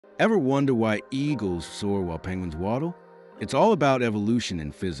Ever wonder why eagles soar while penguins waddle? It's all about evolution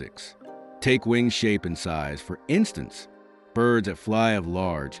in physics. Take wing shape and size. For instance, birds that fly have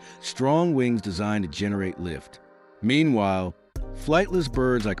large, strong wings designed to generate lift. Meanwhile, flightless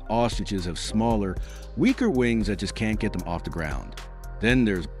birds like ostriches have smaller, weaker wings that just can't get them off the ground. Then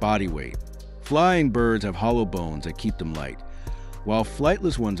there's body weight. Flying birds have hollow bones that keep them light, while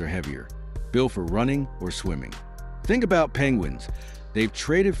flightless ones are heavier, built for running or swimming. Think about penguins. They've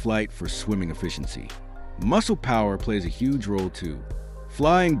traded flight for swimming efficiency. Muscle power plays a huge role too.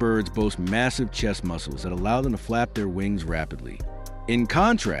 Flying birds boast massive chest muscles that allow them to flap their wings rapidly. In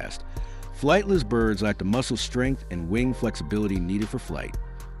contrast, flightless birds lack the muscle strength and wing flexibility needed for flight.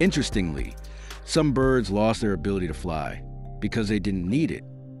 Interestingly, some birds lost their ability to fly because they didn't need it.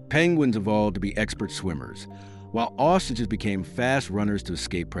 Penguins evolved to be expert swimmers, while ostriches became fast runners to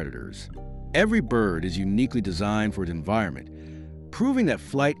escape predators. Every bird is uniquely designed for its environment, proving that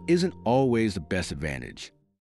flight isn't always the best advantage.